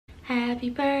Happy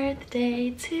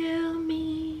birthday to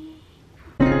me.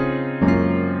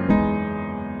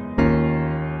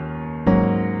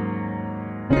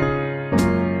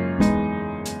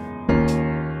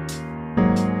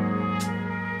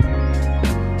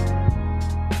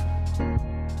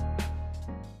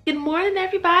 Good morning,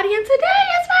 everybody, and today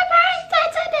is my birthday.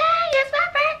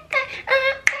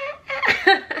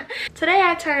 Today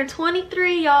I turned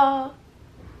 23, y'all.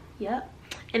 Yep.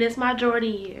 And it's my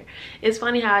Jordan year. It's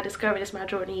funny how I discovered it's my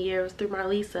Jordan year. It was through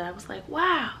Marlisa. I was like,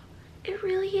 wow, it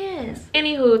really is.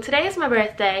 Anywho, today is my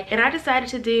birthday, and I decided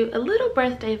to do a little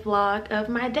birthday vlog of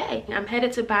my day. I'm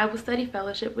headed to Bible Study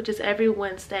Fellowship, which is every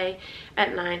Wednesday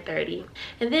at 9:30.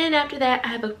 And then after that, I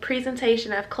have a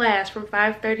presentation. I have class from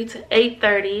 5:30 to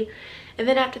 8:30. And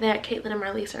then after that, Caitlin and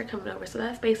Marlisa are coming over. So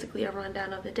that's basically a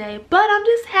rundown of the day. But I'm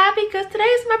just happy because today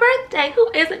is my birthday. Who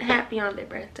isn't happy on their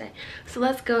birthday? So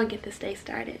let's go and get this day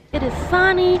started. It is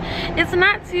sunny. It's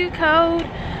not too cold.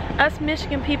 Us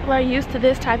Michigan people are used to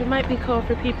this type. It might be cold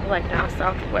for people like down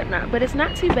south or whatnot, but it's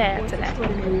not too bad today.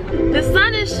 The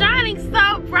sun is shining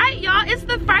so bright, y'all. It's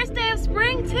the first day of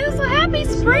spring too. So happy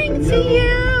spring to you.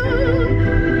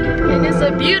 And it's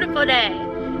a beautiful day.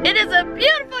 It is a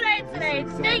beautiful day today.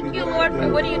 Thank you, Lord, for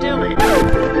what are you doing?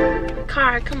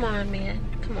 Car, come on, man.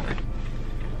 Come on.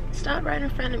 Stop right in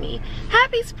front of me.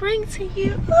 Happy spring to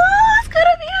you. Oh, it's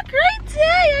gonna be a great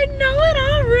day. I know it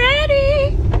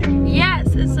already.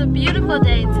 Yes, it's a beautiful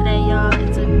day today, y'all.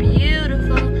 It's a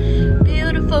beautiful,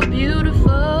 beautiful,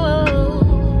 beautiful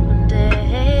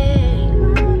day.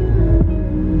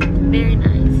 Very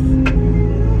nice.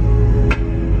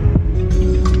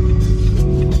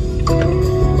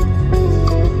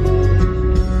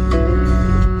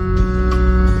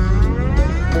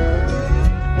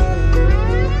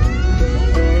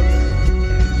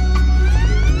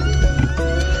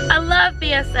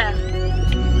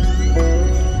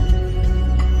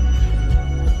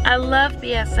 I love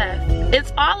BSF.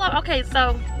 It's all over. Okay,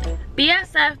 so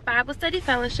BSF Bible Study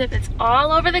Fellowship, it's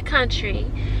all over the country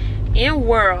and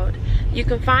world. You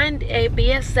can find a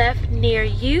BSF near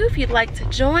you. If you'd like to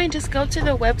join, just go to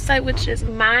the website, which is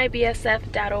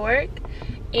mybsf.org,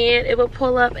 and it will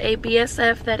pull up a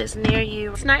BSF that is near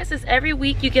you. What's nice is every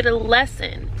week you get a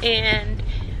lesson, and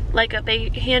like they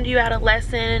hand you out a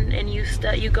lesson and you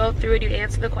go through it, you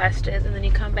answer the questions, and then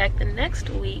you come back the next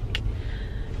week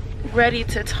ready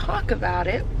to talk about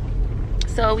it.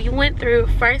 So we went through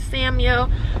 1 Samuel,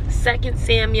 2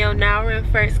 Samuel, now we're in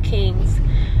 1 Kings.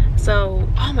 So,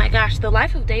 oh my gosh, the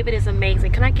life of David is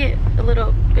amazing. Can I get a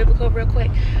little biblical real quick?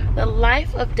 The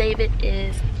life of David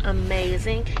is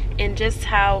amazing, and just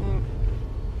how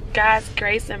God's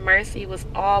grace and mercy was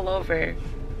all over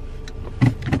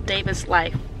David's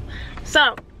life.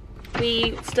 So,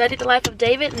 we studied the life of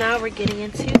David. Now we're getting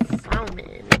into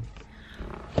Solomon.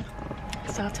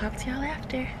 So I'll talk to y'all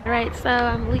after. All right, so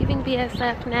I'm leaving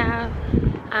BSF now.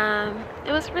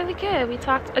 It was really good. We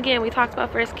talked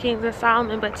about 1 Kings and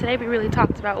Solomon, but today we really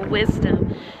talked about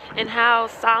wisdom and how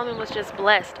Solomon was just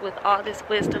blessed with all this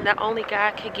wisdom that only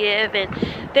God could give. And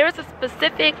there is a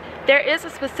specific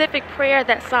prayer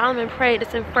that Solomon prayed.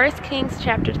 It's in 1 Kings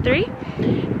chapter 3.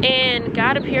 And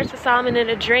God appears to Solomon in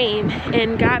a dream,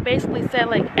 and God basically said,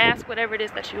 like, ask whatever it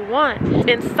is that you want.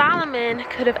 And Solomon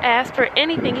could have asked for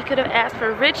anything. He could have asked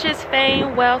for riches,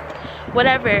 fame, wealth,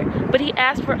 whatever, but he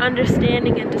asked for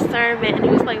understanding and discernment. And he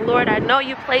was like, Lord, I know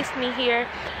you placed me here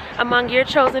among your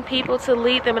chosen people to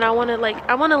lead them, and I want to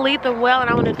lead them well, and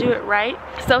I want to do it right.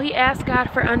 So he asked God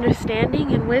for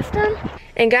understanding and wisdom,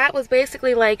 and God was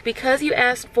basically like, because you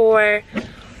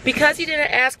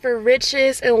didn't ask for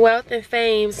riches and wealth and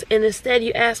fames, and instead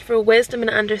you asked for wisdom and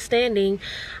understanding,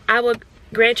 I will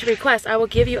grant your request. I will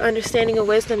give you understanding and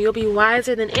wisdom. You'll be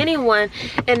wiser than anyone.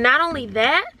 And not only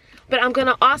that, but I'm going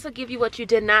to also give you what you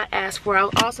did not ask for.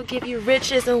 I'll also give you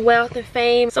riches and wealth and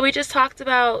fame. So we just talked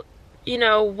about, you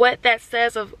know, what that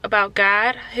says about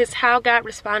God, how God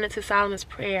responded to Solomon's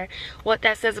prayer, what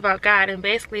that says about God. And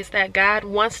basically it's that God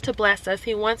wants to bless us.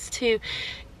 He wants to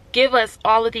give us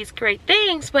all of these great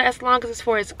things, but as long as it's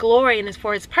for his glory and it's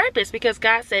for his purpose, because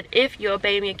God said, if you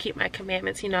obey me and keep my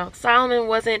commandments, you know. Solomon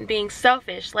wasn't being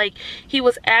selfish. Like, he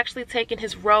was actually taking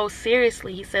his role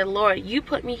seriously. He said, Lord, you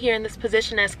put me here in this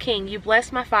position as king. You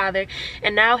blessed my father,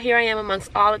 and now here I am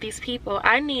amongst all of these people.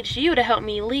 I need you to help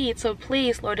me lead. So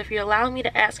please, Lord, if you're allowing me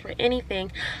to ask for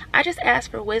anything, I just ask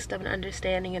for wisdom and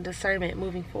understanding and discernment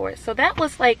moving forward. So that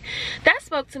was like, that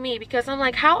spoke to me, because I'm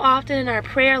like, how often in our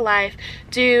prayer life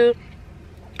do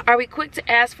Are we quick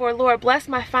to ask for, Lord, bless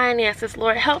my finances,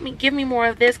 Lord, help me, give me more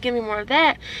of this, give me more of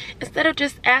that, instead of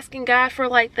just asking God for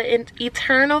like the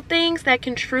eternal things that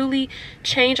can truly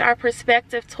change our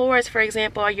perspective towards, for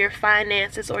example, your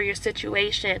finances or your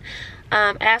situation.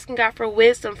 Asking God for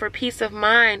wisdom, for peace of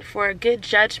mind, for good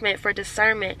judgment, for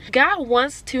discernment. God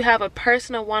wants to have a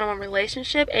personal one-on-one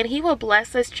relationship, and he will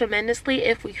bless us tremendously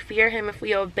if we fear him, if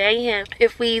we obey him,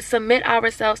 if we submit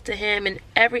ourselves to him in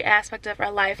every aspect of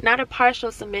our life. Not a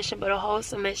partial submission, but a whole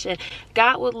submission.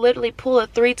 God will literally pull a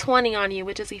 320 on you,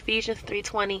 which is Ephesians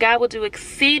 3:20. God will do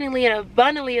exceedingly and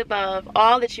abundantly above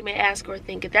all that you may ask or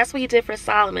think. And that's what he did for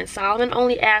Solomon. Solomon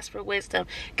only asked for wisdom.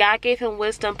 God gave him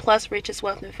wisdom plus riches,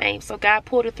 wealth, and fame. So God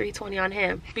pulled a 320 on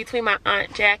him. Between my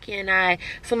Aunt Jackie and I,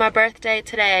 so my birthday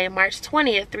today, March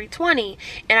 20th, 320,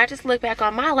 and I just look back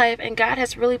on my life, and God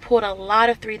has really pulled a lot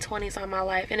of 320s on my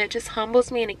life, and it just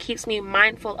humbles me, and it keeps me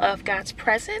mindful of God's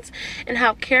presence and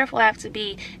how careful I have to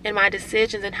be in my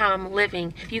decisions and how I'm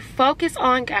living. If you focus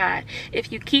on God,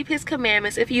 if you keep his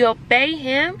commandments, if you obey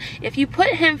him, if you put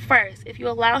him first, if you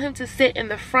allow him to sit in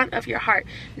the front of your heart,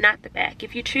 not the back,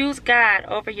 if you choose God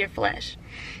over your flesh,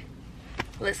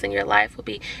 listen, your life will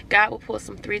be, God will pull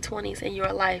some 320s in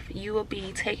your life. You will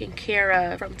be taken care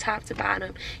of from top to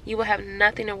bottom. You will have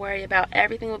nothing to worry about.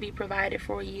 Everything will be provided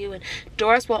for you, and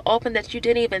doors will open that you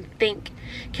didn't even think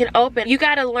can open. You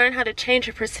got to learn how to change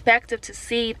your perspective to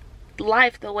see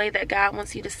life the way that God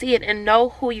wants you to see it, and know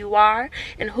who you are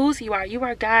and whose you are. You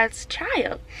are God's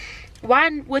child. Why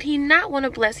would he not want to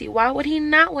bless you? Why would he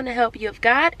not want to help you? If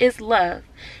God is love,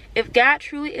 if God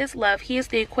truly is love, he is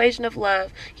the equation of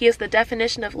love, he is the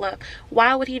definition of love,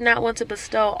 why would he not want to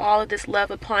bestow all of this love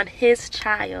upon his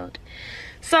child?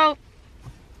 So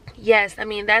yes, I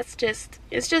mean, it's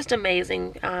just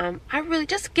amazing. I really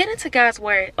just get into God's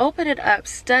word, open it up,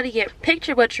 study it,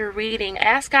 picture what you're reading,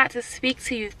 ask God to speak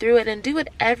to you through it, and do it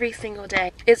every single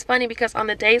day. It's funny because on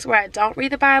the days where I don't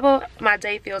read the Bible, my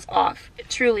day feels off.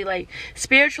 Truly, like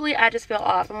spiritually, I just feel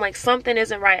off. I'm like, something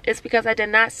isn't right. It's because I did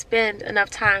not spend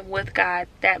enough time with God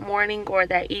that morning or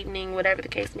that evening, whatever the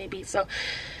case may be. So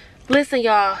listen,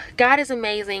 y'all, God is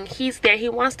amazing. He's there. He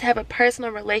wants to have a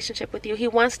personal relationship with you. He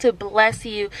wants to bless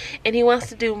you, and he wants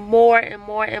to do more and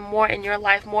more and more in your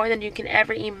life, more than you can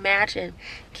ever imagine.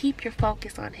 Keep your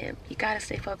focus on him. You got to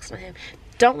stay focused on him.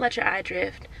 Don't let your eye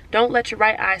drift. Don't let your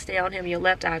right eye stay on him, your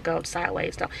left eye go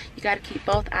sideways. You got to keep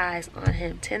both eyes on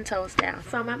him, 10 toes down.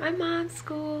 So I'm at my mom's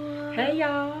school. Hey,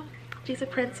 y'all. She's a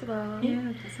principal.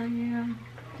 Yeah, yes I am.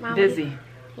 Mom, busy.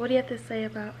 What do you have to say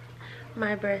about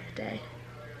my birthday?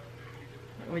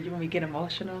 Would you want me to get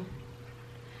emotional?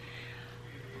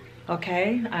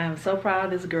 Okay, I am so proud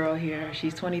of this girl here.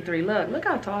 She's 23. Look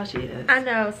how tall she is. I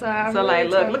know, so I'm so really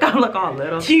like, look all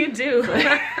little. You do.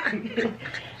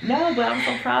 No, but I'm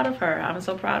so proud of her. I'm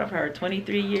so proud of her.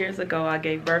 23 years ago, I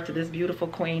gave birth to this beautiful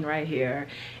queen right here,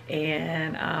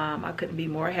 and I couldn't be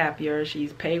more happier.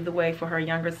 She's paved the way for her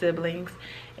younger siblings,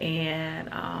 and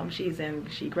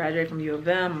she graduated from U of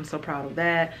M. I'm so proud of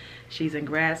that. She's in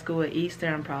grad school at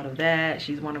Eastern. I'm proud of that.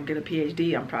 She's want to get a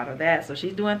PhD. I'm proud of that. So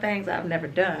she's doing things I've never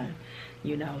done,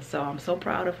 you know. So I'm so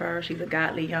proud of her. She's a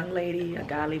godly young lady, a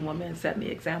godly woman, set me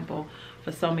example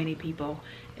for so many people.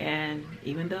 And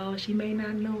even though she may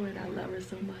not know it, I love her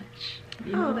so much.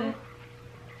 You know that?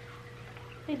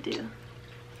 I do.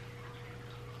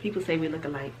 People say we look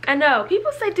alike. I know.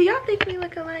 People say, do y'all think we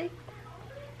look alike?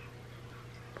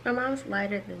 My mom's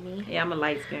lighter than me. Yeah, I'm a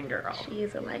light-skinned girl. She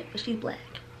is a light, but she's black.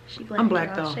 She black. I'm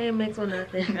black though. She ain't mixed with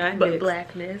nothing but mixed.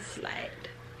 blackness. Light.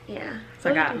 Yeah.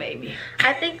 So God made me.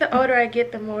 I think the older I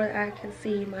get, the more I can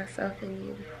see myself in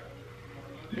you.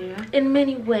 Yeah. In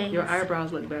many ways. Your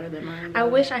eyebrows look better than mine. I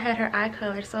wish I had her eye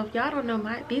color. So if y'all don't know,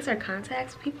 these are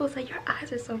contacts. People say your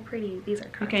eyes are so pretty. These are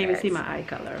contacts. You can't even see my eye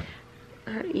color.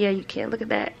 Yeah, you can. Look at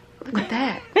that. Look at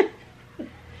that.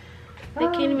 They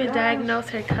can't even diagnose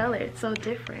her color. It's so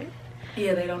different.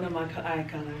 Yeah, they don't know my eye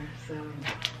color. So.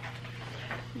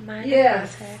 My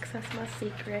contacts. That's my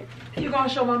secret. You gonna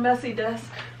show my messy desk?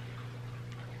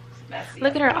 It's messy.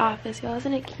 Look at her office, y'all.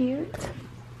 Isn't it cute?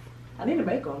 I need a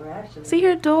makeover, actually. See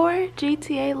her door?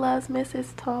 GTA loves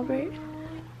Mrs. Tolbert.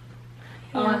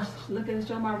 Yeah. Look at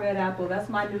show my red apple. That's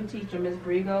my new teacher, Miss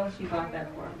Brigo. She bought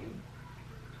that for me.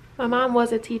 My mom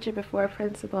was a teacher before a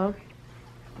principal.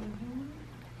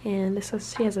 And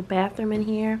she has a bathroom in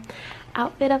here.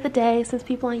 Outfit of the day, since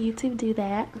people on YouTube do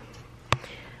that.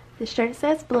 The shirt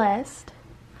says blessed.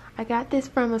 I got this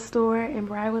from a store in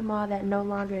Briarwood Mall that no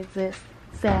longer exists,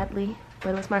 sadly. But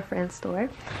it was my friend's store.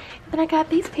 Then I got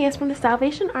these pants from the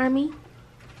Salvation Army.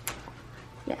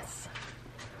 Yes.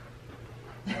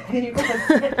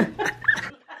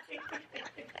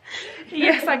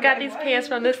 Yes, I got these pants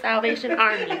from the Salvation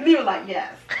Army. You were like,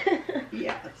 yes.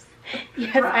 Yes.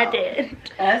 Yes, Proud. I did.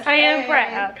 I am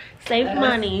proud. Save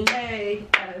money.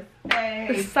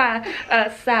 South. I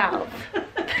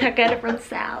got it from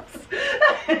South.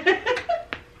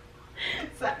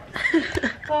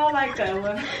 Oh, I like that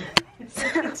one.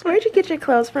 Where'd you get your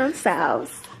clothes from?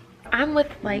 South. I'm with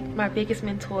like my biggest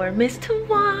mentor, Miss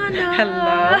Tawana. Hello,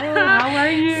 how are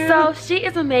you? So she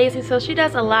is amazing. So she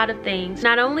does a lot of things.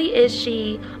 Not only is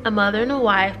she a mother and a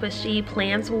wife, but she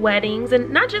plans weddings, and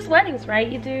not just weddings, right?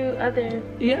 You do other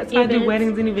Yes, events. I do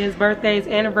weddings and events, birthdays,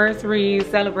 anniversaries,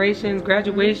 celebrations,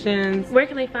 graduations. Where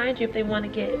can they find you if they want to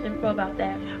get info about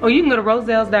that? Oh, you can go to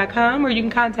roselles.com or you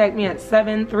can contact me at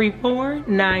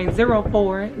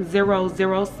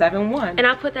 734-904-0071. And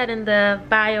I'll put that in the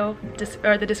bio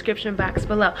or the description box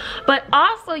below. But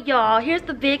also, y'all, here's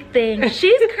the big thing.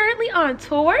 She's currently on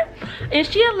tour, and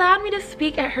she allowed me to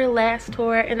speak at her last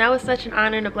tour, and that was such an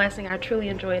honor and a blessing. I truly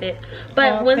enjoyed it.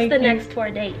 But when's the next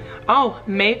tour date? Oh,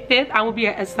 May 5th, I will be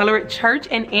at Accelerate Church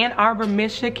in Ann Arbor,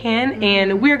 Michigan,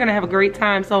 and we're gonna have a great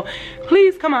time. So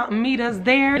please come out and meet us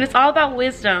there. And it's all about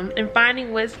wisdom and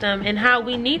finding wisdom and how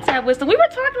we need to have wisdom. We were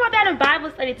talking about that in Bible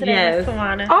study today, Yes. Miss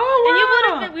Tawana. Oh, wow. And you would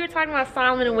have been, we were talking about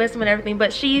Solomon and wisdom and everything,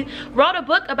 but she wrote a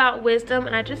book about wisdom,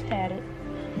 and I just had it.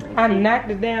 I knocked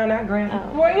it down, I grabbed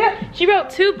it for you. She wrote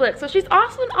 2 books, so she's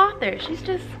also an author. She's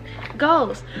just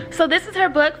goes. So this is her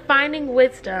book, Finding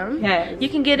Wisdom. Yes. You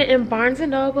can get it in Barnes &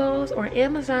 Nobles or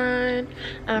Amazon,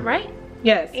 right?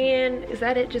 Yes. And is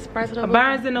that it? Just Barnes & Noble?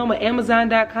 Barnes & Noble,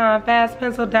 Amazon.com,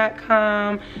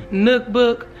 FastPencil.com,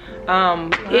 Nookbook,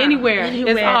 anywhere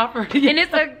it's offered. And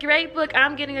it's a great book.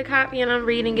 I'm getting a copy and I'm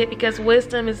reading it because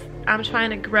wisdom is, I'm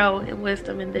trying to grow in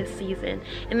wisdom in this season.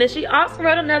 And then she also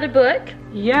wrote another book,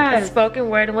 Yes. a spoken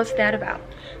word. And what's that about?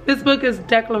 This book is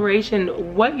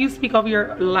declaration. What you speak over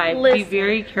your life. Listen. Be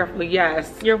very careful.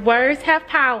 Yes. Your words have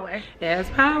power. It has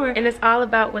power. And it's all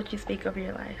about what you speak over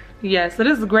your life. Yes. So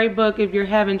this is a great book if you're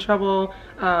having trouble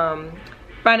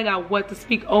finding out what to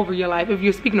speak over your life. If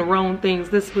you're speaking the wrong things,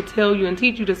 this will tell you and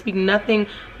teach you to speak nothing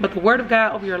but the word of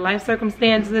God over your life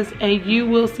circumstances, and you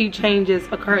will see changes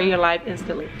occur in your life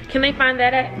instantly. Can they find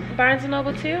that at Barnes &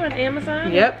 Noble too, on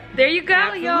Amazon? Yep. There you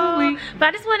go, y'all. But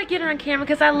I just want to get her on camera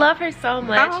because I love her so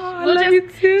much. Oh, I love you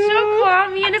too. She'll call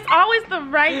me, and it's always the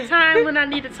right time when I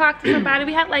need to talk to somebody.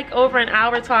 We had like over an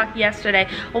hour talk yesterday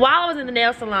while I was in the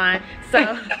nail salon.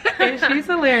 So And she's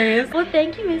hilarious. well,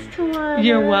 thank you, Miss Tawana.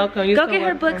 You're welcome. You're Go so get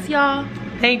her welcome. books, y'all.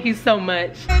 Thank you so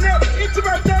much. It's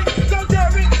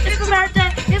my birthday.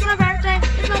 It's my birthday.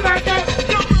 It's my birthday.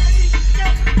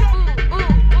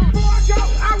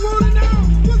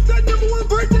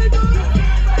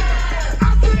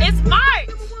 It's March.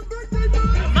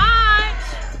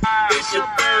 It's your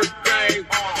birthday,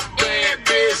 bad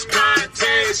bitch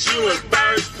contest, you in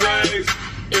first place.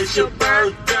 It's your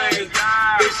birthday,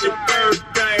 it's your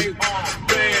birthday,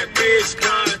 bad bitch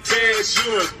contest,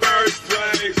 you in first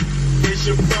place. It's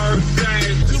your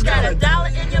birthday. You got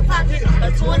 $1 in your pocket,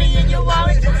 a 20 in your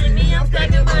wallet. To me, I'm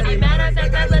stacking money. Matter of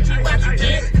fact, I let you watch you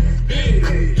get big.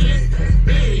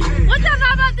 What y'all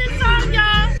know about this song,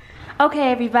 y'all?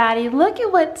 Okay, everybody, look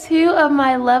at what 2 of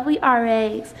my lovely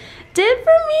RAs did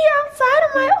for me outside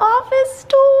of my office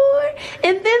store.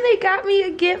 And then they got me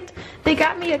a gift. They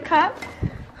got me a cup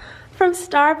from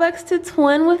Starbucks to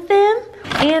twin with them,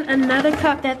 and another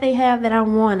cup that they have that I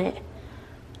wanted,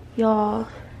 y'all.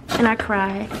 And I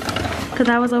cried because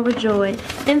I was overjoyed.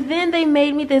 And then they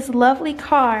made me this lovely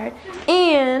card,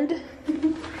 and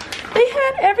they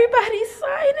had everybody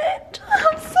sign it.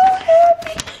 I'm so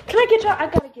happy. Can I get y'all? I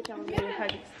gotta get y'all a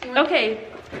huggies. Okay,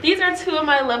 these are 2 of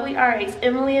my lovely RAs,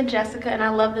 Emily and Jessica, and I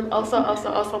love them oh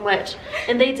so much.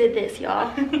 And they did this,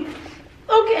 y'all.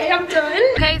 Okay, I'm done.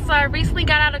 Okay, so I recently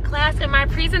got out of class and my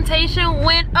presentation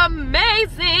went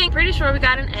amazing. Pretty sure we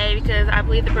got an A because I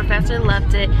believe the professor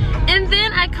loved it. And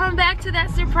then I come back to that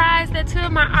surprise that 2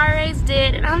 of my RAs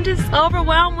did, and I'm just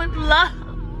overwhelmed with love.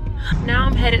 Now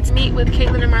I'm headed to meet with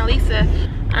Caitlin and Marlisa.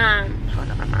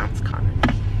 Hold on, my mom's calling.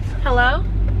 Hello?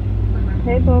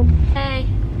 Hey, boo. Hey.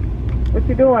 What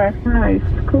you doing? Nice.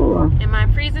 Cool. And my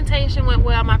presentation went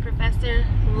well. My professor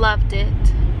loved it.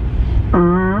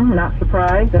 Not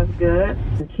surprised. That's good.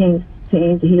 The change.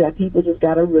 People just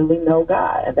gotta really know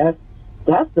God, and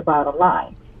that's the bottom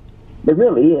line. It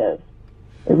really is.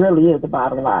 It really is the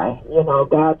bottom line. You know,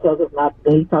 God tells us not.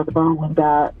 He talked about when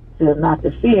God says not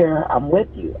to fear. I'm with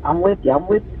you. I'm with you. I'm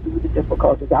with you through the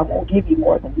difficulties. I won't give you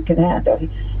more than you can handle.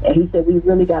 And he said we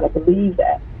really gotta believe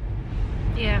that.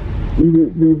 Yeah. We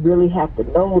really have to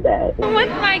know that. I'm with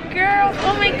my girls.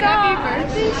 Oh my God.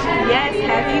 Yes,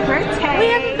 happy birthday. We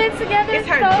haven't been together. It's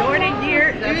her so Jordan long.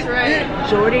 year. That's right.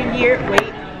 Jordan year,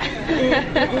 wait.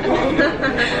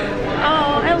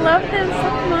 Oh, I love him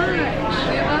so much.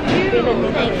 We love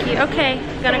you. Thank you. Okay,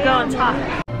 gonna go and talk.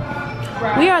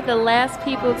 We are the last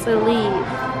people to leave.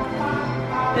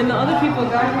 And the other people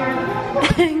got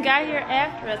here. Got here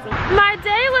after us. My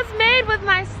day was made with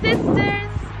my sisters.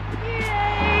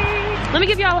 Yay! Let me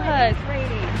give y'all a hug.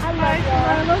 I love y'all.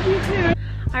 I love you too.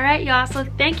 Alright y'all, so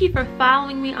thank you for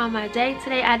following me on my day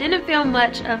today. I didn't film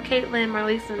much of Caitlin,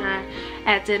 Marlisa, and I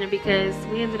at dinner because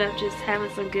we ended up just having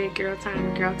some good girl time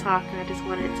and girl talk, and I just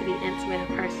wanted it to be intimate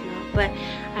and personal. But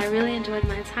I really enjoyed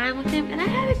my time with him and I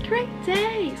had a great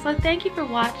day. So thank you for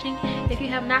watching. If you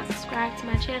have not subscribed to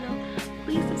my channel,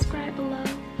 please subscribe below.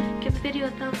 Give the video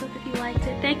a thumbs up if you liked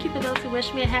it. Thank you for those who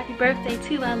wish me a happy birthday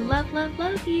too. I love, love,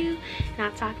 love you. And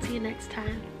I'll talk to you next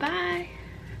time. Bye.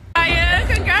 Yeah,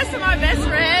 congrats to my best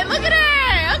friend. Look at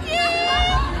her. Okay.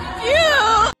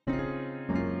 Cute.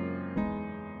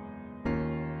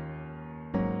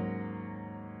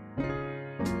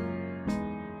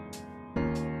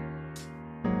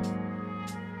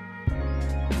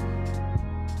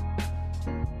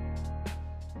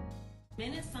 The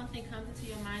minute something comes into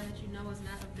your mind that you know is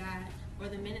not of God, or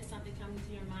the minute something comes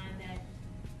into your mind that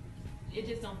it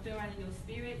just don't feel right in your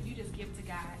spirit, you just give to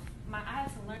God. I had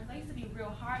to learn, that used to be real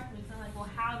hard for me, so I'm like, well,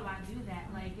 how do I do that?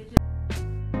 Like, it just...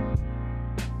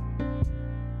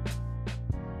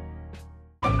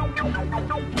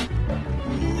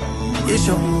 It's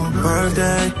your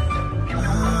birthday.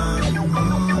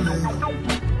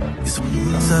 It's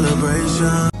a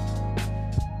celebration.